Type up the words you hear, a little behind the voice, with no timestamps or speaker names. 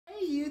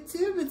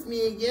YouTube, it's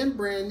me again,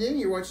 Brandon.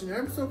 You're watching an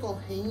episode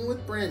called Hanging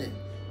with Brandon.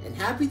 And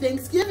happy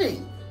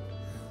Thanksgiving!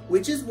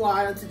 Which is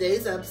why on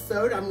today's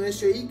episode, I'm going to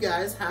show you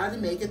guys how to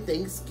make a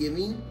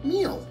Thanksgiving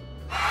meal.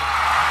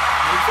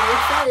 I'm so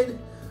excited.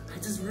 I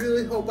just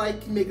really hope I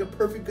can make a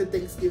perfect good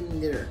Thanksgiving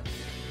dinner.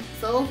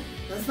 So,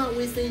 let's not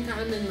waste any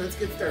time and let's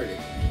get started.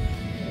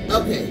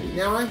 Okay,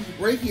 now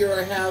right here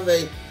I have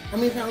how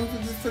many pounds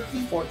of this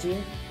turkey?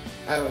 14.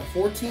 I have a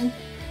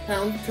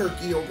 14-pound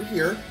turkey over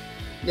here.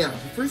 Now, the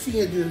first thing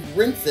you gotta do is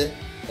rinse it,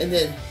 and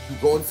then you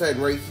go inside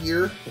right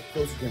here, get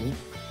closer to me,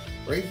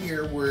 right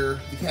here where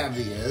the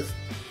cavity is,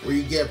 where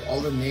you get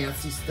all the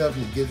nasty stuff,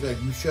 and it gives like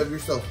you shove your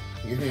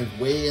hands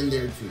way in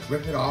there to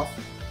rip it off.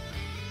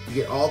 You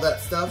get all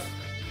that stuff.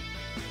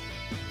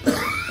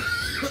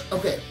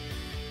 Okay,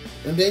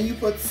 and then you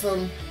put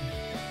some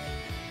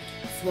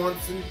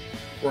Swanson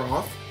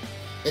broth,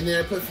 and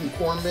then I put some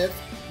corn mix.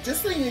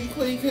 Just so you know, you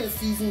put any kind of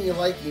seasoning you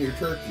like in your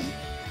turkey,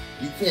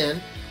 you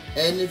can.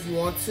 And if you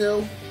want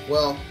to,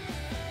 well,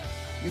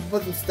 you can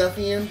put some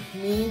stuffing in.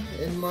 Me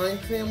and my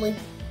family,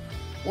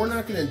 we're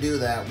not going to do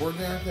that. We're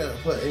not going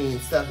to put any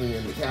stuffing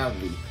in the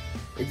cavity.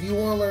 If you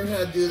want to learn how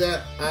to do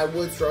that, I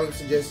would strongly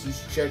suggest you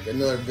should check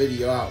another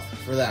video out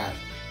for that.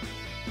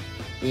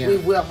 Yeah. We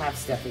will have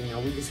stuffing now,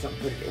 we just don't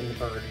put it in the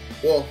bird.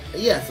 Well,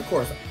 yes, of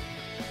course.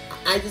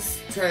 I just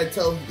try to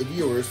tell the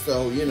viewers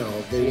so, you know,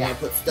 they want to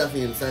put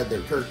stuffing inside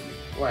their turkey.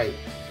 Right.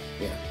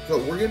 Yeah. So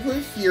we're going to put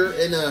it here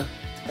in our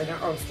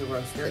Oster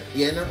roaster.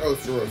 Yeah, in our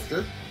Oster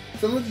roaster.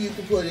 Some of you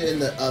can put it in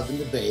the oven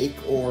to bake,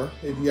 or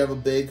if you have a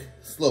big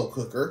slow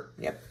cooker,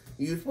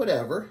 use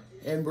whatever.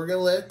 And we're going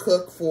to let it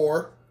cook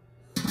for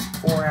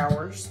 4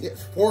 hours.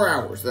 Yes, 4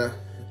 hours.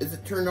 Is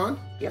it turned on?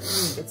 Yep,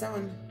 it's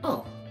on.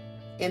 Oh.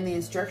 And the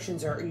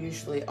instructions are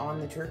usually on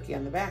the turkey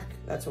on the back.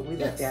 That's what we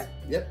looked at.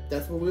 Yep,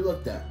 that's what we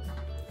looked at.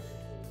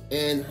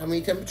 And how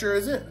many temperature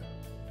is it?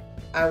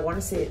 I want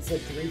to say it said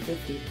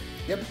 350.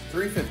 Yep,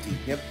 350.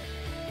 Yep.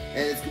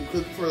 And it's going to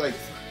cook for like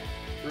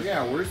 3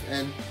 hours.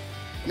 And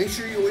make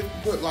sure you always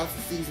put lots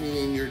of seasoning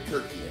in your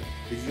turkey,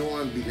 because you don't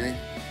want it to be nice.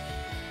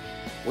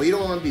 Well, you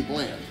don't want to be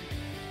bland.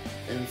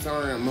 And I'm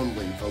sorry I'm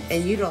mumbling, folks.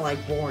 And you don't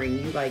like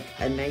boring. You like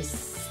a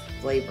nice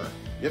flavor.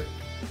 Yep.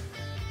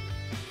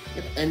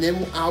 Yep. And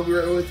then I'll be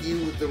right with you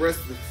with the rest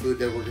of the food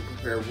that we're going to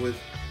prepare with.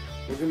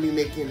 We're going to be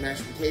making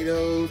mashed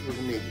potatoes. We're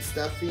going to make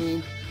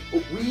stuffing.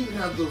 Oh, we even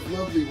have those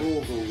lovely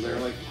rolls over there.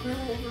 Like,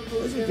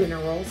 those are dinner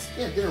rolls.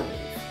 Yeah, dinner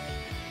rolls.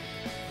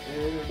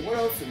 And what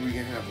else are we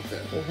going to have with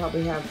it? We'll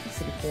probably have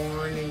some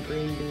corn and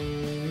green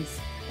beans.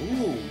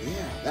 Ooh,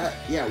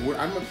 yeah. I'm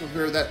going to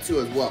prepare that too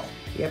as well.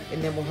 Yep,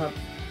 and then we'll have,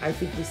 I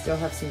think we still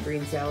have some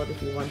green salad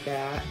if you want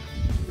that.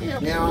 Yeah.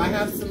 Now I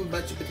have some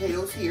bunch of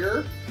potatoes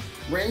here,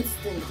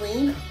 rinsed and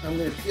clean. I'm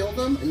going to peel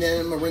them, and then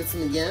I'm going to rinse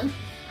them again.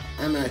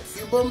 I'm going to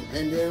cube them,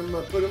 and then I'm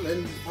going to put them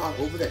in the pot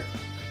over there.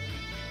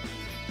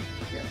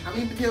 Yeah. How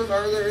many potatoes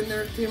are there in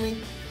there,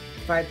 Timmy?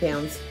 5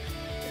 pounds.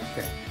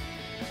 Okay.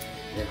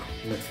 Now,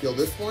 I'm going to peel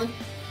this one, and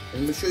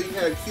I'm going to show you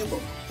how to cube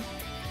them.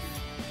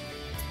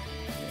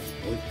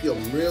 We peel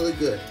them really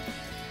good.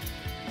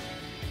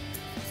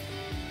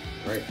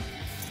 Right.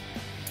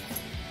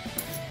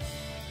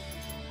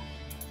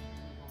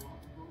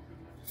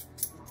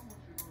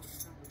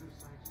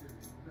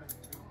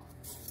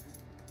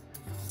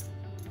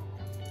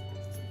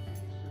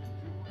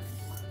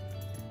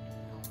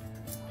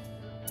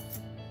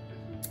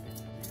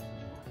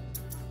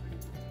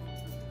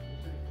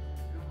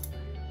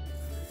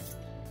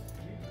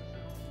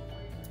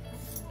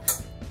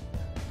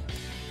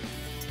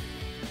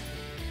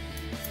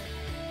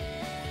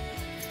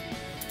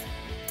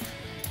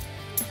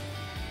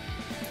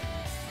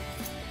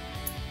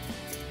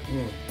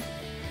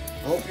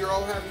 I hope you're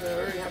all having a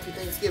very happy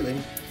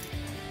Thanksgiving.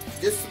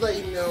 Just to let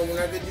you know, we're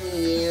not going to do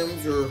any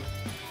yams or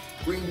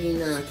green bean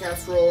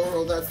casserole or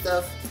all that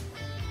stuff.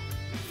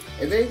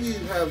 If any of you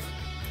have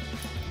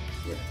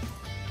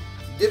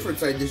different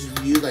side dishes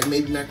you use, like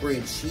maybe macaroni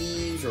and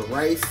cheese or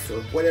rice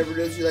or whatever it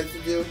is you like to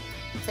do,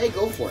 hey,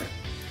 go for it.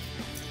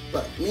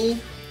 But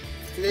me,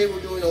 today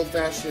we're doing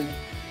old-fashioned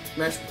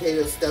mashed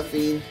potatoes,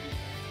 stuffing,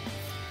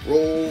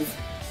 rolls.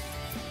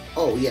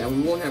 Oh yeah,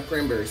 we won't have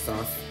cranberry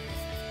sauce.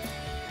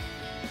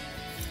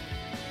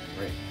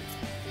 Right.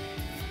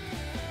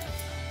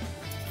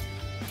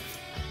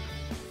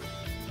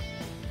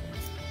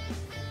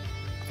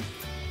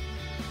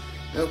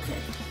 Okay,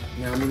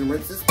 now I'm going to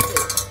rinse this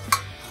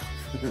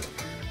potato.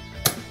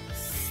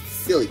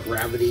 Silly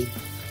gravity.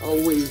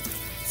 Always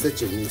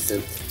such a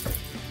nuisance.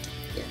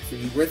 Yeah, so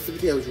you rinse the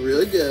potatoes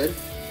really good.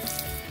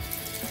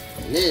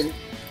 And then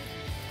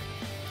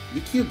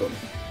you cube them.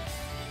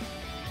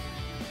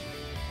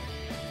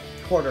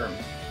 Quarter them.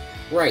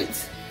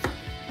 Right.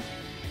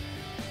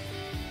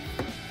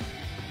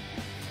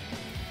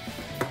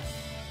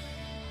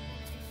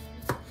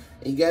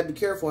 And you gotta be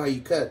careful how you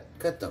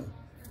cut them.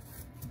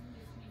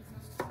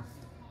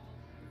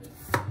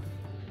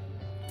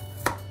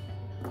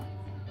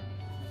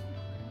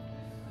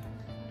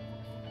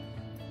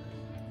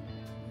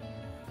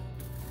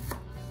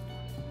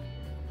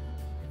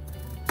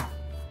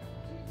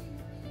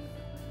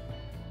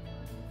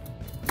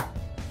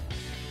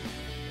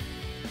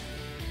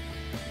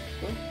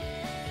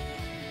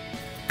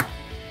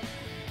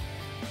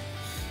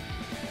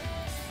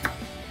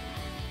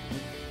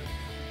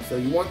 So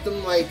you want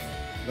them like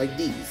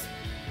these,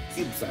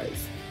 cube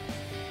size.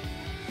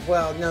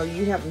 Well, no,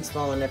 you have them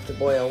small enough to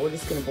boil. We're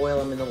just gonna boil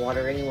them in the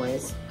water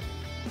anyways.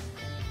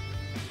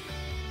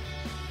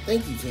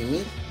 Thank you,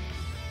 Jamie.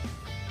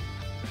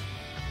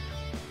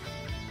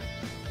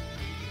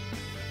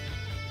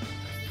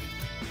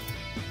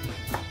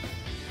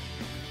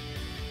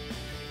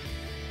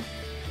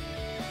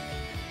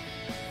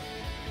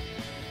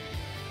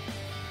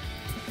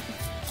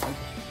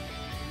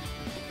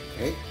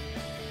 Okay.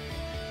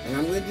 And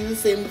I'm going to do the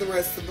same with the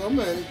rest of them,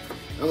 and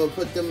I'm going to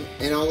put them,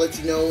 and I'll let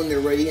you know when they're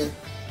ready, and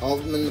all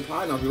of them in the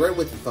pot, and I'll be right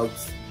with you,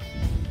 folks.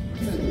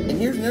 And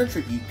here's another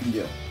trick you can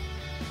do.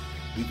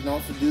 You can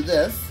also do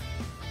this.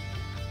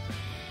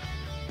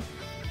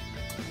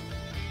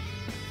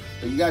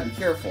 But you got to be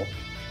careful.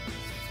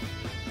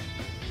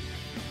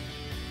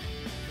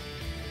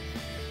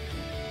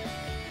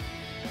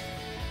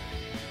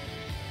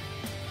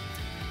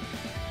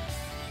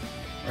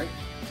 Right?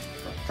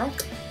 Drop.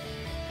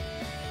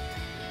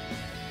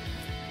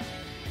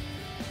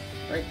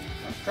 Right?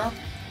 Drop.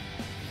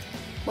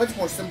 Much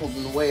more simple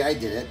than the way I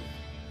did it.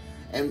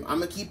 And I'm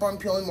going to keep on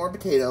peeling more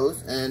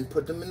potatoes and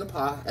put them in the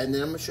pot. And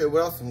then I'm going to show you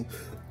what else I'm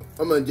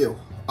going to do.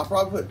 I'll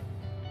probably put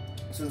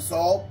some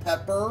salt,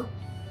 pepper,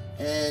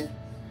 and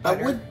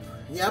butter.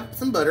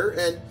 Some butter.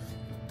 And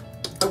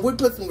I would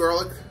put some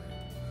garlic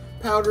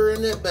powder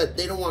in it, but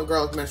they don't want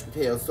garlic mashed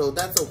potatoes, so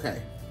that's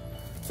okay.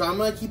 So I'm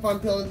going to keep on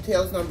peeling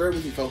potatoes, and I'll bear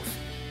with you folks.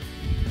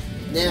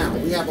 Now,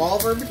 we have all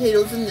of our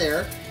potatoes in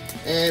there.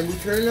 And we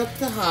turn it up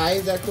to high,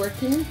 is that correct,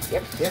 Kimmy?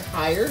 Yep. Yeah,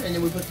 higher, and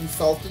then we put some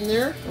salt in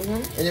there. Mm-hmm.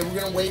 And then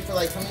we're going to wait for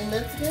like how many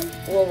minutes again?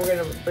 Well, we're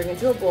going to bring it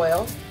to a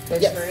boil, then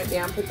Yes. turn it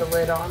down, put the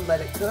lid on, let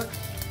it cook,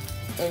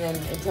 and then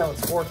until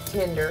it's fork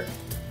tender.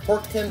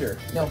 Fork tender.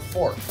 No,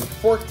 fork.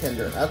 Fork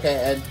tender,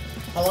 okay. And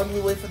how long do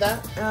we wait for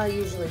that?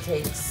 Usually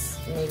takes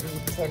maybe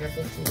 10 or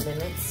 15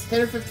 minutes.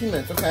 10 or 15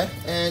 minutes, okay.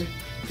 And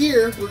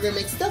here, we're going to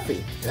make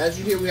stuffing. As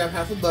you hear, we have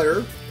half a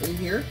butter in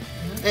here.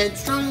 Mm-hmm. And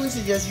strongly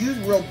suggest use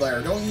real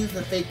butter. Don't use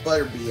the fake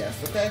butter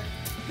BS, okay?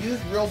 Use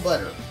real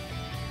butter.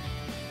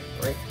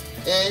 Right?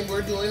 And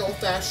we're doing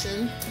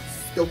old-fashioned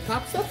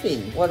stovetop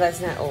stuffing. Well,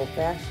 that's not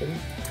old-fashioned.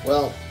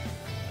 Well,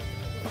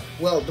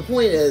 the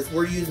point is,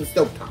 we're using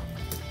stovetop.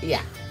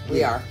 Yeah,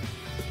 we are.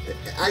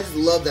 I just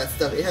love that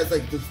stuff. It has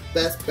like the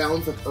best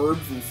balance of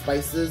herbs and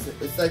spices.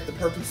 It's like the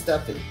perfect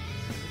stuffing.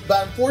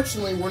 But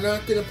unfortunately, we're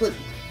not going to put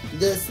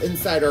this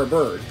inside our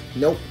bird.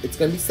 Nope, it's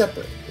going to be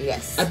separate.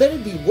 Yes. I bet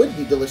it would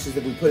be delicious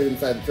if we put it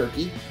inside the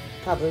turkey.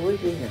 Probably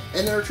would be. Yeah.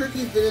 And our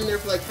turkey's been in there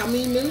for like how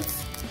many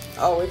minutes?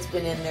 Oh, it's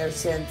been in there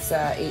since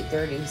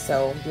 8:30,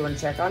 so do you want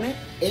to check on it?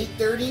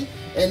 8:30,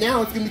 and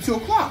now it's going to be 2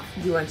 o'clock.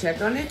 Do you want to check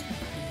on it?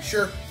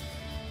 Sure.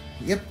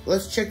 Yep,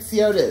 let's check to see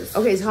how it is.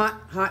 Okay, it's hot,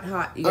 hot,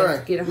 hot. You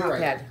gotta get a hot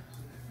pad.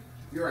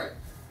 You're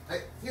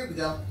right. Here we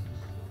go.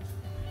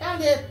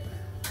 Found it.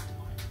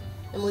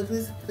 Emily,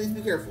 please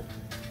be careful.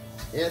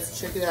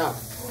 Yes, check it out.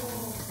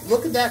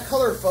 Look at that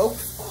color,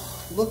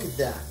 folks. Look at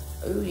that.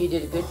 Ooh, you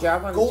did a good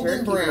job on Golden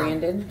the turkey, brown.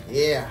 Brandon.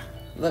 Yeah.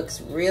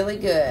 Looks really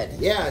good.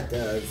 Yeah, it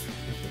does.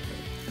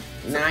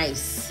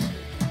 Nice.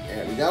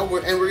 There we go.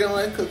 We're gonna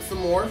let it cook some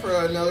more for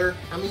another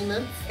how many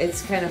minutes?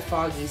 It's kind of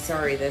foggy.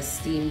 Sorry, the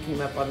steam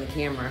came up on the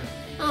camera.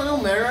 Oh, no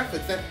matter. I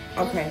fix that.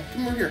 Okay.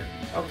 Come over here.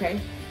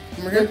 Okay.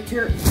 Come over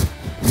here.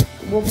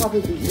 We'll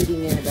probably be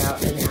eating in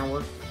about an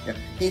hour. Yep.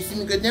 Can you see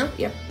me good now?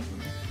 Yep.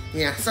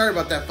 Yeah. Sorry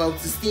about that,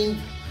 folks. The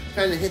steam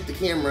kind of hit the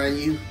camera, and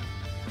you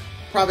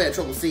probably had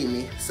trouble seeing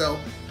me. So,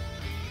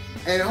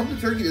 and I hope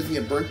the turkey doesn't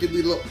get burnt. Should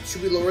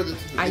we lower the?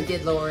 I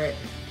did lower it.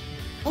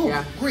 Oh,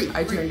 yeah. Great.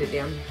 I turned it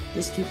down.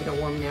 Just keeping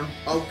it warm now.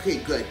 Okay,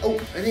 good. Oh,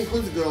 I didn't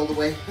close it good all the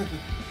way.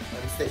 My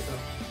mistake,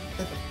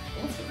 though.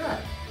 Almost forgot.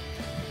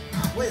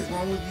 What is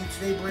wrong with you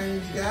today,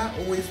 Brandon? You got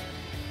always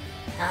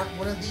have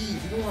one of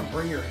these. You don't want to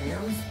burn your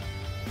hands.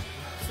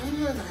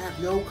 Sometimes I have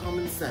no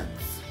common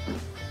sense.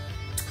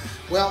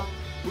 Well,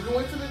 we're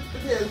going for the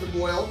potatoes to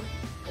boil,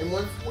 and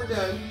once we're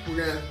done,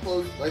 we're gonna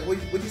close. Like,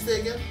 what'd you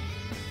say again?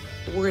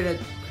 We're gonna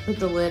put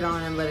the lid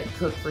on and let it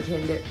cook for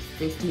 10 to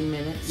 15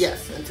 minutes.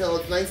 Yes, until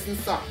it's nice and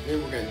soft.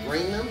 Then we're gonna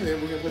drain them, and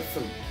then we're gonna put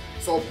some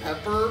salt,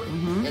 pepper,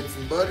 and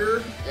some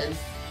butter, and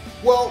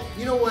well,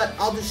 you know what?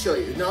 I'll just show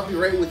you, and I'll be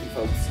right with you,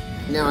 folks.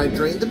 Now I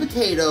drained the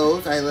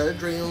potatoes. I let it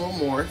drain a little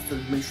more, so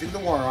make sure you get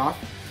the water off.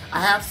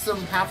 I have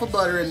half a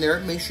butter in there.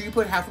 Make sure you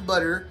put half a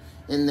butter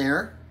in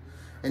there.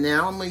 And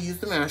now I'm gonna use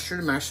the masher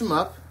to mash them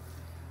up.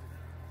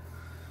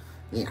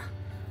 Yeah,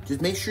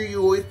 just make sure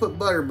you always put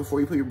butter before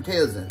you put your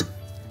potatoes in.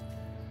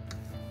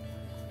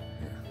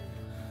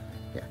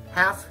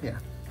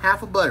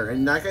 Half a butter,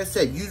 and like I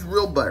said, use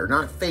real butter,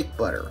 not fake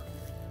butter.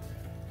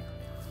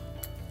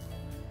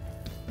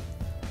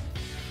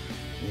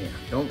 Yeah,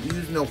 don't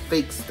use no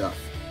fake stuff.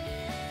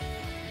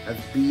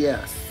 That's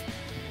BS.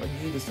 Well,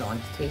 you just don't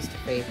like the taste of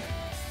fake.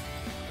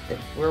 The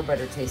real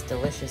butter tastes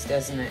delicious,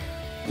 doesn't it?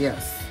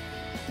 Yes.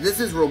 This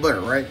is real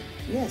butter, right?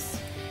 Yes.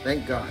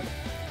 Thank God.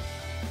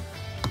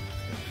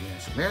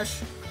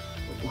 Mash.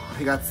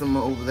 I got some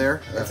over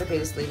there. That's okay,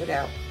 just leave it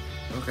out.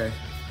 Okay.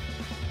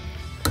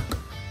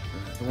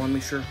 I want to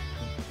make sure.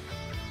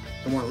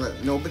 Don't want to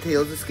let no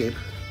potatoes escape.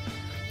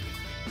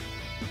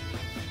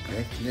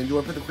 Okay, and then do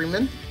I put the cream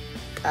in?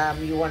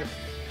 You want to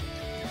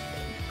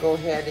go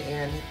ahead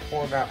and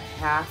pour about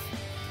half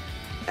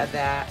of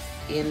that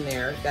in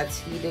there. That's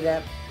heated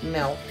up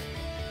milk.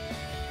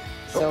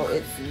 So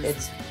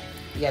it's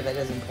yeah, that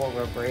doesn't pour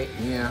real great.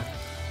 Yeah.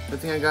 Good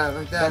thing I got it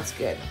like that. That's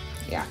good.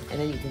 Yeah, and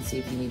then you can see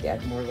if you need to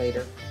add more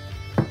later.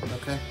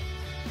 Okay.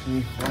 Let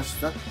me wash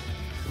this up.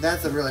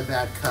 That's a really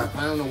bad cup.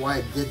 I don't know why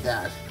I did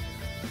that.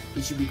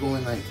 You should be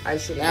going like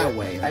that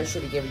way. I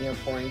should have given you a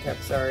pouring cup,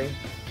 sorry.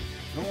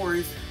 No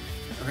worries.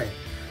 Okay.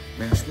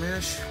 Mash,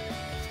 mash.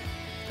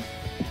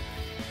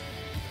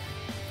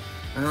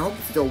 And I hope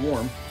it's still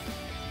warm.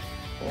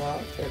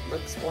 Well, it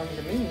looks warm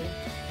to me.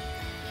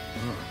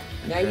 Oh,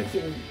 now okay. you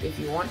can, if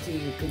you want to,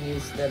 you can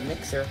use the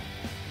mixer.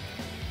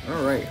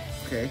 All right.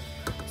 Okay.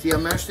 See how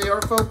mashed they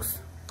are, folks?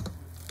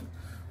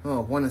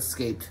 Oh, one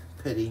escaped.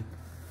 Pity.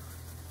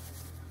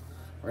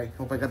 All right.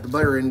 Hope I got the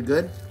butter in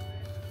good.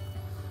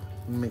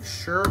 Make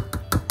sure.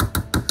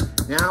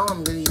 Now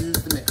I'm going to use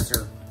the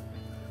mixer.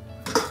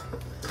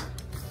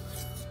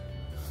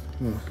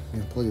 I'm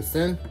going to plug this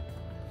in.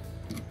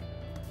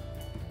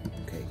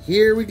 Okay,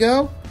 here we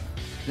go.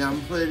 Now I'm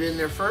going to put it in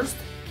there first.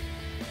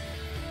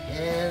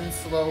 And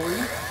slowly.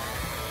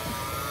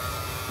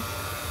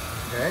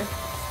 Okay.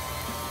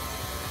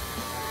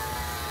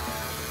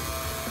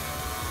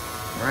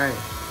 Alright.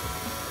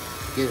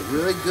 Get it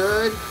really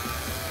good.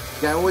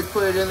 You gotta always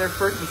put it in there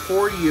first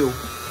before you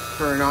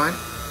turn it on.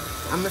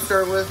 I'm going to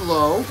start with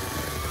low.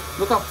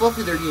 Look how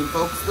fluffy they're getting,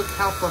 folks. Look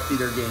how fluffy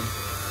they're getting.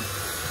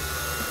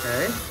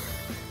 Okay.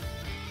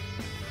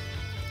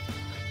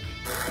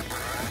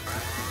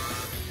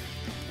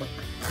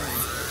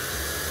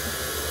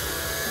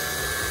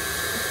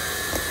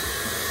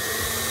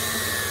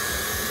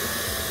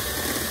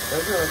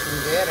 Those are looking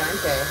good,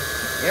 aren't they?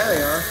 Yeah,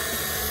 they are.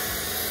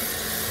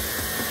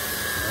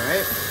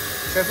 Alright.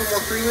 Should I put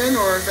more cream in,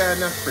 or is that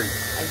enough cream?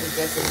 I think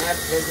that's enough.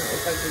 Doesn't it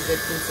look like a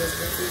good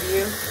consistency to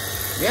you?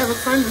 Yeah, it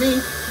looks fine to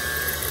me.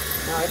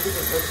 No, I think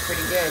it looks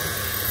pretty good.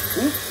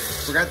 Ooh,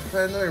 forgot to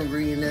put another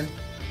ingredient in.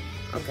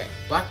 Okay.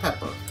 Black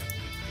pepper.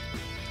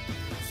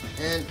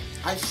 And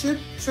should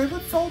I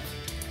put salt?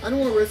 I don't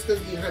want to risk us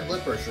getting high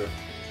blood pressure.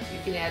 You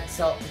can add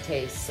salt to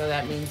taste, so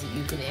that means that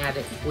you can add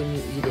it when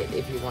you eat it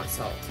if you want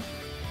salt.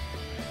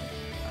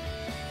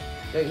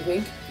 Don't you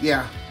think?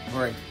 Yeah,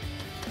 alright.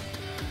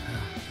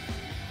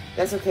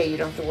 That's okay, you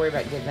don't have to worry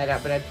about getting that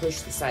out, but I'd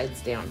push the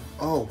sides down.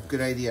 Oh,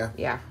 good idea.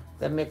 Yeah,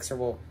 the mixer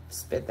will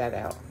spit that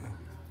out.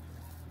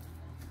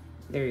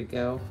 There you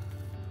go.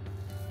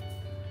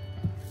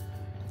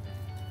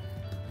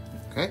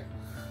 Okay.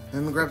 Then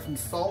I'm gonna grab some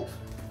salt.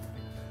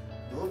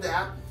 A little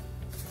dab.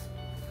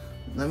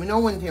 Let me know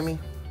when, Timmy.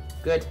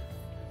 Good.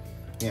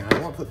 Yeah, I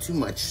don't want to put too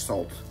much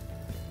salt.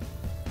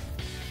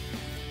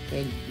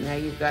 Okay, now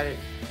you've got it.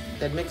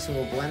 The mixer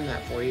will blend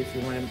that for you if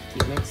you want to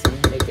keep mixing,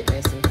 make it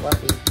nice and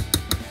fluffy.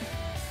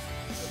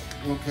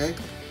 Okay.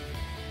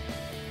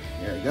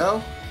 There we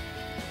go.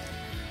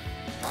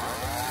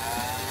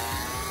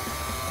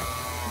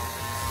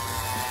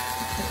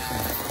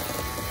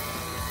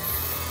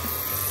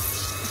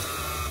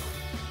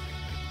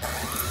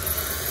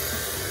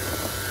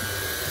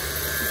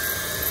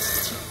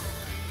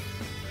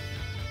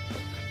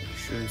 Make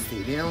sure they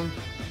stay down.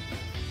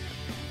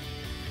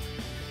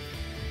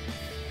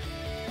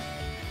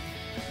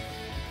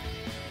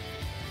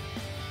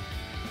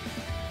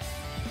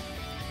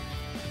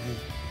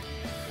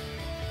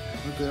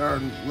 Look at our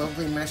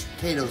lovely mashed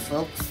potatoes,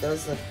 folks.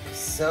 Those look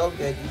so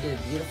good. You did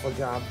a beautiful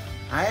job.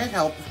 I had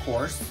help, of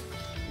course.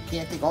 You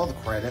can't take all the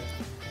credit.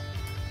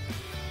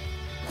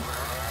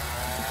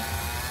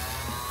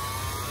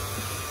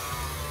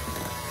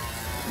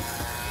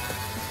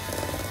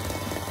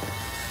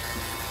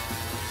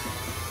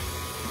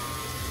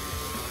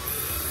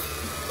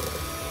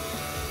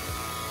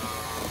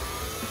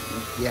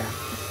 Yeah.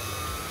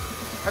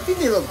 I think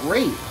they look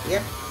great.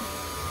 Yeah.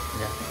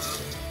 Yeah.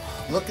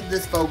 Look at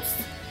this, folks.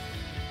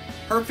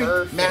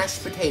 Perfect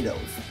mashed potatoes.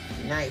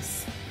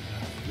 Nice.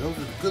 Those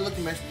are the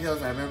good-looking mashed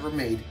potatoes I've ever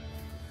made.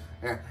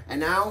 Yeah. And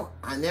now,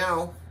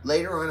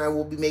 later on, I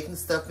will be making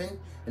stuffing,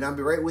 and I'll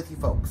be right with you,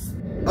 folks.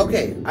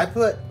 Okay,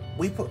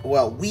 we put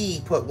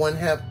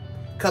 1/2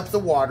 cups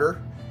of water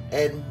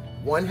and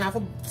 1/2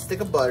 a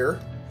stick of butter,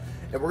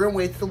 and we're gonna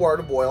wait till the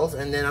water boils,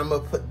 and then I'm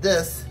gonna put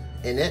this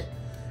in it,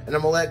 and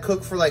I'm gonna let it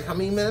cook for like how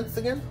many minutes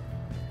again?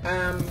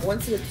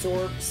 Once it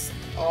absorbs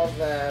all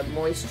the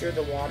moisture,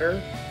 the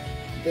water,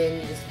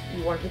 then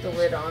you want to put the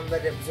lid on,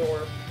 let it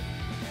absorb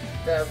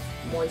the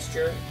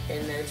moisture,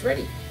 and then it's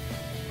ready.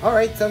 All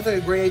right, sounds like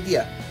a great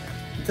idea.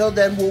 Until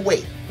then, we'll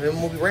wait. And then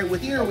we'll be right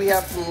with you. Here we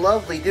have some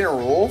lovely dinner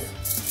rolls.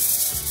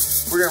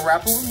 We're gonna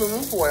wrap them with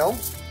aluminum foil,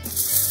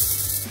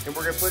 and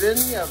we're gonna put it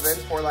in the oven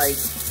for like,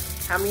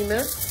 how many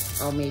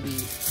minutes? Oh, maybe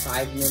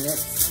 5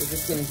 minutes. We're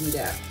just gonna heat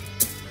up.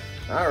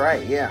 All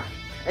right, yeah.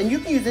 And you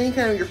can use any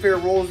kind of your favorite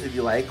rolls if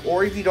you like,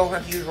 or if you don't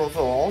have to use rolls at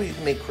all, you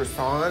can make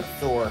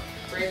croissants or...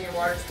 Brandon, your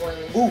water's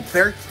boiling. Ooh,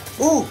 very...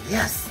 Ooh,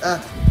 yes.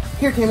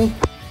 Here, Timmy.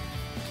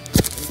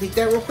 Take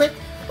that real quick.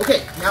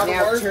 Okay, now the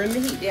water. Turn the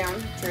heat down.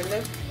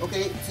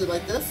 Okay, so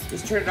like this?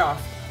 Just turn it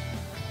off.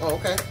 Oh,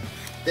 okay.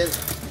 Then,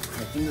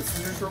 taking the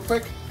scissors real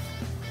quick.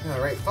 All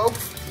right,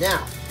 folks.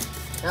 Now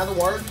the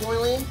water's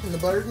boiling and the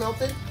butter's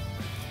melted.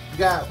 You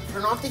gotta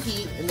turn off the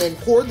heat and then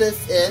pour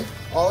this in,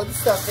 all of the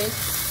stuffing.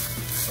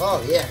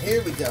 Oh yeah,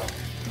 here we go.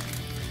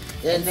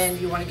 And then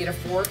you want to get a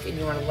fork and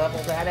you want to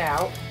level that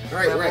out.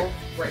 Right.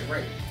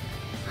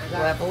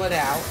 Level it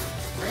out.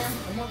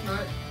 I'm working on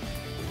it.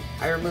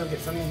 I removed it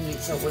from the heat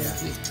so it wouldn't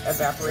keep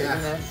evaporating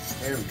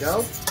There we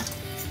go.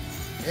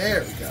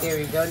 There we go. There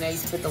you go. Now you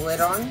put the lid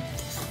on.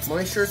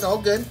 Make sure it's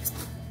all good.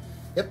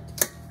 Yep.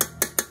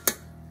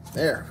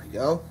 There we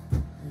go.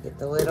 Get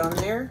the lid on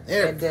there.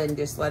 And then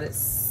just let it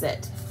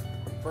sit.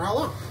 For how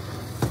long?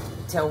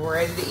 Until we're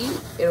ready to eat,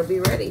 it'll be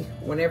ready.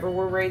 Whenever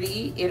we're ready to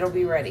eat, it'll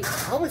be ready.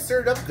 I always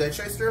stir it up good.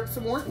 Should I stir up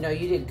some more? No,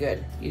 you did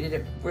good. You did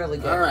it really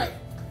good. All right.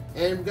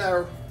 And we got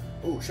our,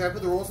 should I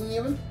put the rolls in the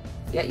oven?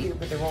 Yeah, you can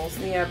put the rolls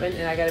in the oven,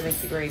 and I gotta make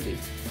the gravy.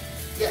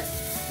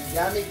 Yes, you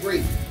gotta make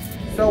gravy.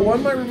 So one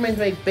of my roommates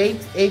made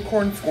baked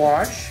acorn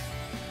squash.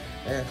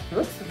 It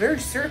looks very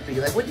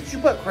syrupy. Like, what did you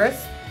put,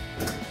 Chris?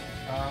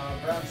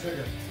 Brown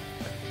sugar.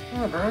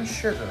 Oh, brown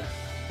sugar.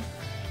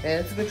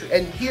 And it's a good.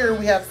 And here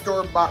we have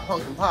store-bought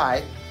pumpkin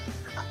pie.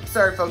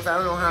 Sorry, folks, I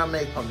don't know how to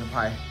make pumpkin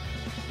pie.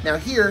 Now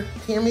here,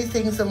 Tammy's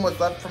taking some what's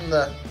left from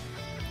the.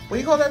 What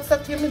do you call that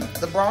stuff, Tammy?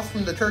 The broth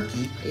from the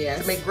turkey.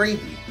 Yes. To make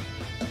gravy.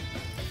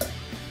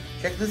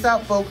 Check this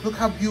out, folks. Look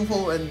how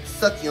beautiful and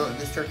succulent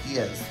this turkey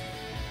is.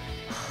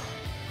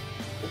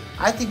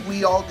 I think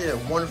we all did a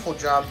wonderful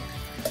job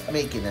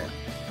making it.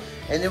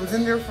 And it was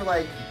in there for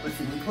like, let's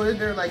see, we put it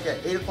there like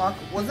at 8 o'clock,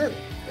 was it?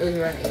 It was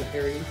around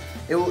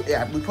 8:30.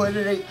 Yeah, we put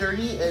it at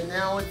 8:30 and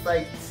now it's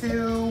like it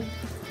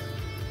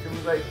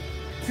was like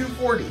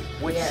 2:40.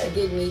 Which, yeah, it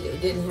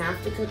didn't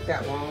have to cook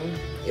that long.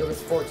 It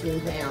was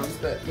 14 pounds,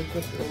 but we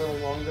cooked it a little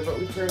longer, but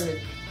we turned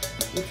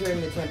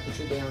the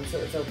temperature down, so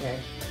it's okay.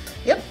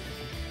 Yep.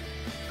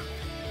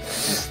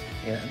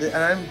 Yeah, and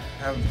I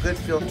have a good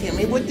feeling.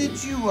 Tammy, what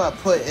did you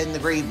put in the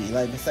gravy,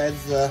 like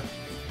besides the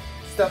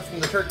stuff from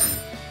the turkey?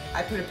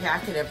 I put a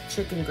packet of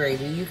chicken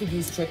gravy. You could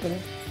use chicken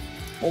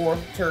or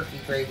turkey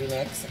gravy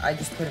mix. I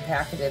just put a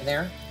packet in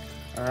there.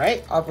 All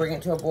right. I'll bring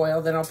it to a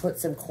boil. Then I'll put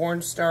some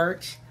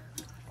cornstarch.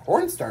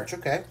 Cornstarch,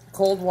 okay.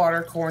 Cold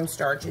water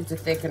cornstarch. It's a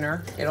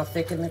thickener. It'll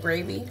thicken the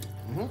gravy.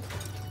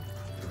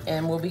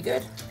 And we'll be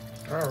good.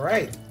 All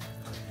right.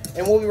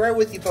 And we'll be right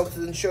with you, folks,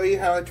 and show you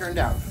how it turned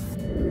out.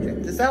 Check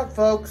this out,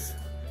 folks.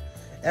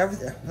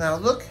 Everything. Now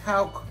look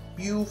how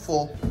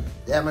beautiful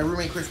that my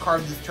roommate Chris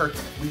carved this turkey.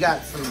 We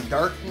got some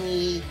dark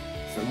meat,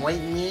 some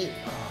white meat.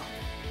 Oh,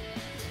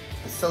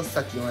 it's so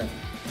succulent.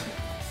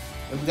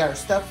 And we got our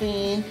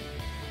stuffing,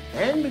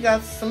 and we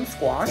got some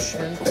squash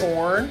and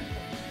corn,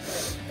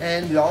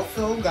 and we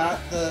also got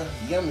the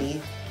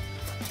yummy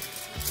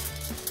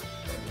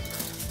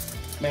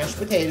mashed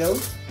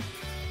potatoes.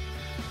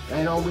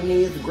 And all we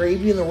need is the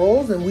gravy and the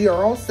rolls, and we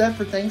are all set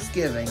for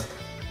Thanksgiving.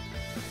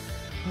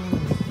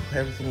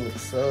 Everything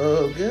looks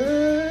so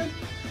good.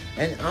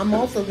 And I'm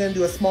also going to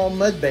do a small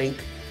mud bank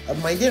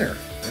of my dinner.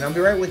 And I'll be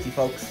right with you,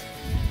 folks.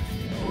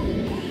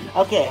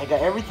 Okay, I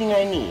got everything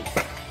I need.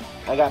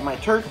 I got my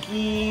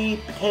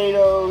turkey,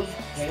 potatoes,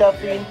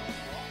 stuffing,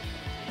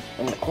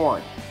 and the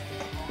corn.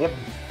 Yep.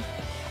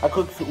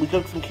 We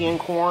cooked some canned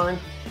corn.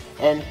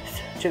 And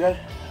check out.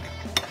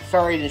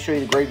 Sorry I didn't show you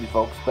the gravy,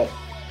 folks, but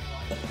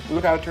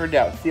look how it turned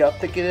out. See how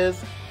thick it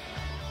is?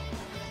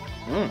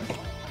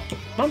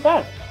 Not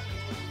bad.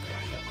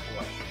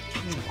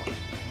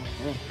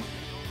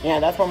 Yeah,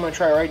 that's what I'm going to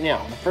try right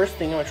now. The first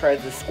thing I'm going to try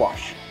is this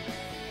squash.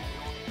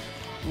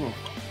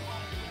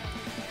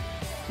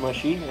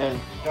 Mushy and...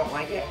 Don't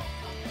like it?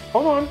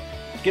 Hold on.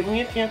 Give me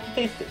a chance to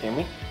taste it,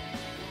 Tammy.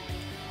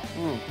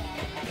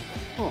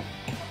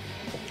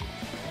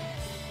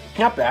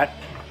 Not bad.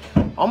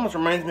 Almost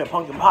reminds me of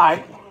pumpkin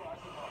pie.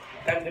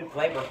 Got a good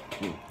flavor.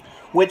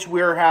 Which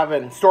we're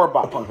having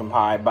store-bought pumpkin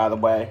pie, by the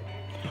way.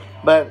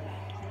 But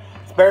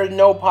it's better than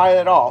no pie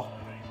at all.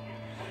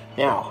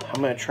 Now,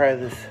 I'm going to try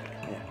this,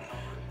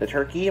 the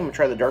turkey. I'm going to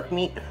try the dark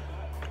meat.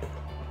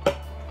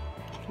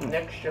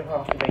 Next, you'll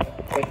have to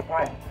make a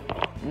pie.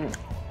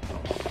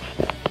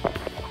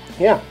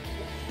 Yeah.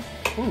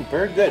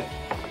 Very good.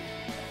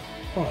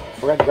 Oh,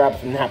 forgot to grab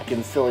some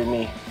napkins, silly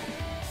me.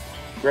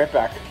 Be right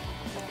back.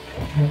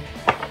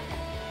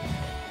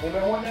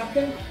 Anybody want a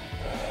napkin?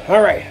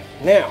 Alright,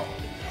 now.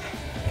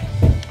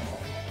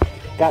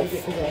 Got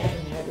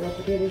Had raw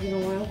potatoes in a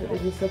while,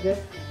 but they're so good.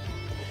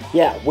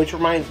 Yeah, which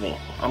reminds me,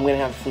 I'm gonna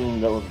have some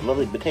of those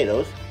lovely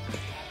potatoes.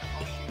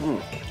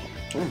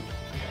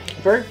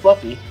 Very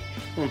fluffy.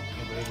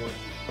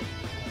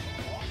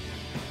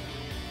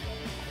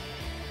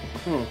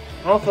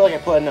 I don't feel like I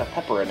put enough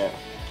pepper in it.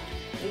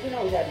 You can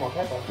always add more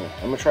pepper.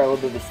 I'm gonna try a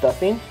little bit of the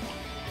stuffing.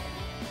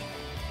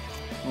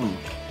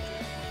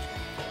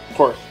 Of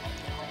course.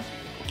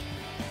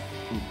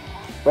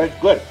 But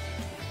it's good.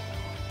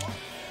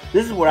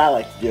 This is what I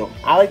like to do.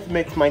 I like to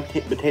mix my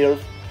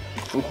potatoes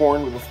and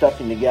corn with the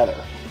stuffing together.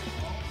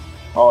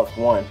 All as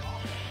one.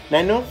 And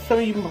I know some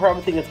of you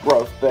probably think it's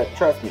gross, but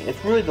trust me,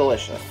 it's really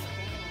delicious.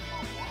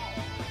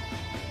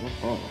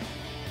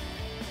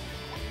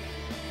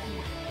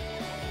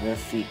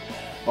 Let's see.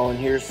 Oh, and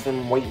here's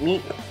some white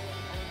meat.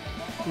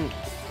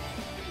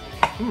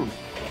 A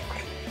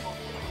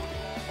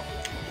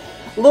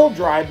little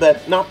dry,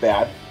 but not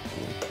bad.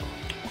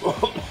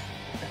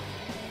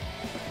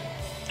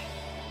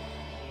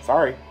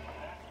 Sorry.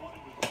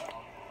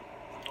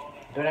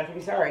 Don't have to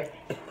be sorry.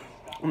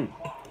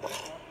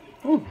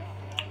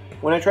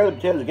 When I try the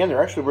potatoes again,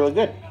 they're actually really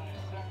good.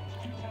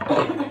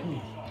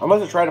 I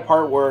must have tried a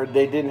part where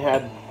they didn't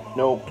have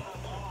no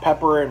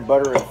pepper and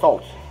butter and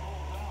salt.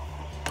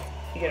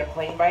 You get a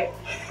plain bite?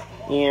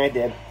 Yeah, I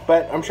did.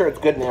 But I'm sure it's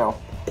good now.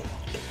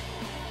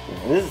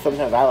 And this is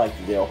sometimes I like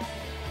to do.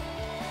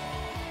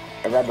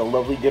 I grab the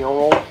lovely dinner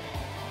roll.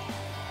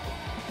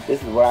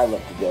 This is what I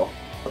love to do.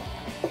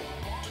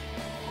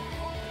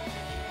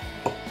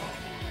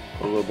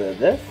 A little bit of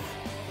this.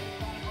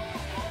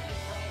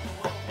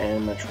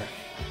 And I'm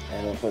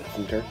gonna put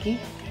some turkey.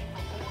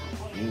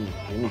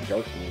 Give me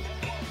dark meat.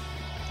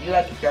 You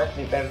like the dark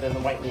meat better than the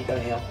white meat,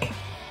 don't you?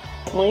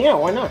 Well, yeah,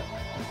 why not?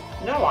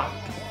 No,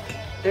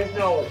 there's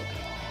no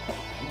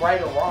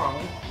right or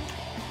wrong.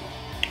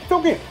 It's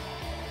okay.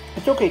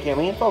 It's okay,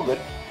 Tammy. It's all good.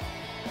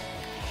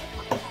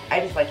 I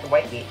just like the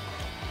white meat.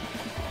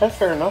 That's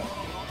fair enough.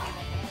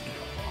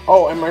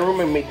 Oh, and my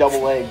roommate made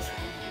double eggs.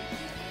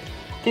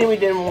 Tammy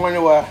didn't want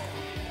to,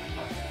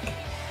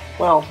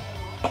 well,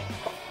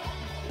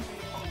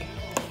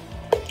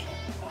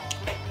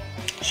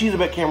 she's a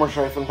bit camera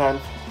shy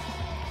sometimes.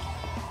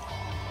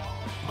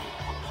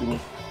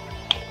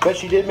 But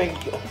she did make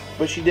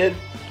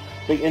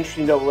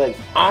interesting double eggs.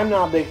 I'm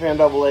not a big fan of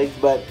double eggs,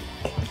 but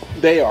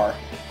they are.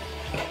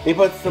 They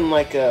put some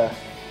like I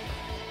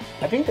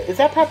think is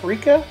that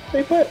paprika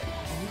they put?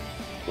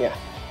 Yeah.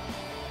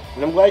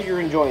 And I'm glad you're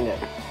enjoying it.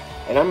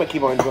 And I'm gonna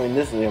keep on enjoying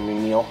this yummy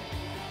meal.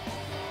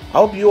 I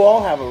hope you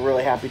all have a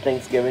really happy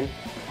Thanksgiving.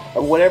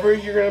 And whatever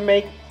you're gonna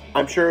make,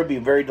 I'm sure it'll be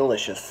very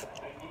delicious.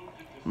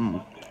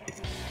 I'm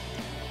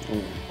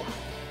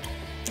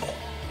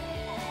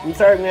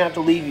sorry I'm gonna have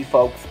to leave you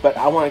folks, but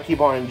I want to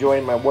keep on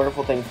enjoying my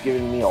wonderful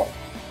Thanksgiving meal.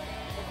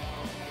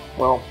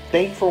 Well,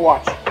 thank you for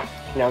watching.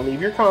 Now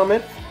leave your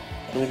comments,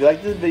 and if you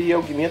like this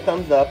video, give me a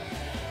thumbs up.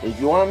 And if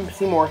you want to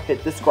see more,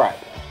 hit subscribe.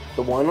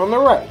 The one on the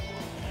right.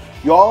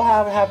 You all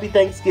have a happy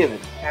Thanksgiving.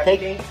 Happy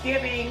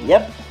Thanksgiving.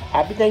 Yep,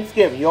 happy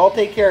Thanksgiving. You all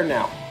take care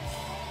now.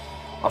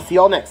 I'll see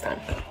y'all next time.